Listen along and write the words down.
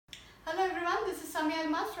Sami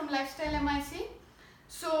Almas from Lifestyle MIC.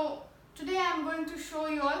 So today I am going to show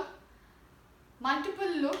you all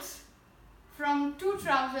multiple looks from 2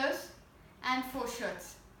 trousers and 4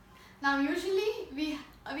 shirts. Now usually we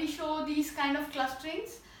show these kind of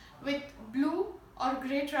clusterings with blue or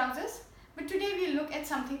grey trousers, but today we look at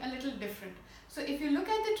something a little different. So if you look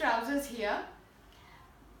at the trousers here,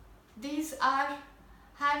 these are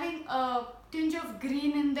having a tinge of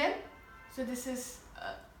green in them. So this is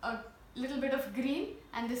a little bit of green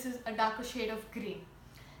and this is a darker shade of green.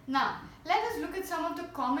 Now let us look at some of the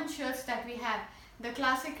common shirts that we have. The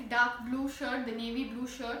classic dark blue shirt, the navy blue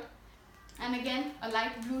shirt, and again a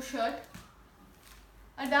light blue shirt,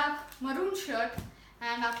 a dark maroon shirt,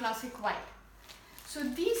 and our classic white. So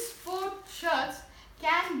these 4 shirts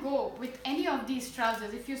can go with any of these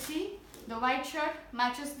trousers. If you see, the white shirt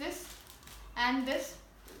matches this and this,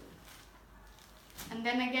 and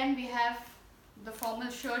then again we have the formal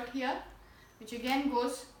shirt here, which again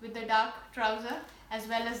goes with the dark trouser as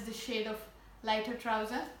well as the shade of lighter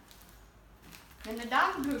trouser. Then the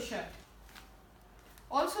dark blue shirt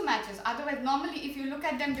also matches. Otherwise, normally if you look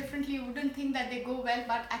at them differently, you wouldn't think that they go well,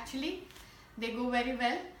 but actually they go very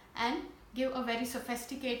well and give a very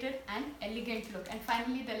sophisticated and elegant look. And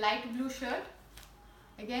finally the light blue shirt,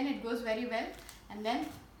 again it goes very well, and then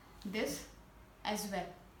this as well.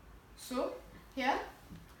 So here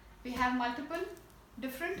we have multiple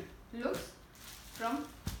different looks from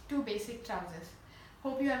 2 basic trousers.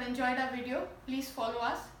 Hope you have enjoyed our video. Please follow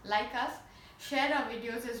us, like us, share our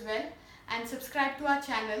videos as well, and subscribe to our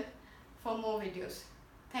channel for more videos.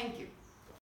 Thank you.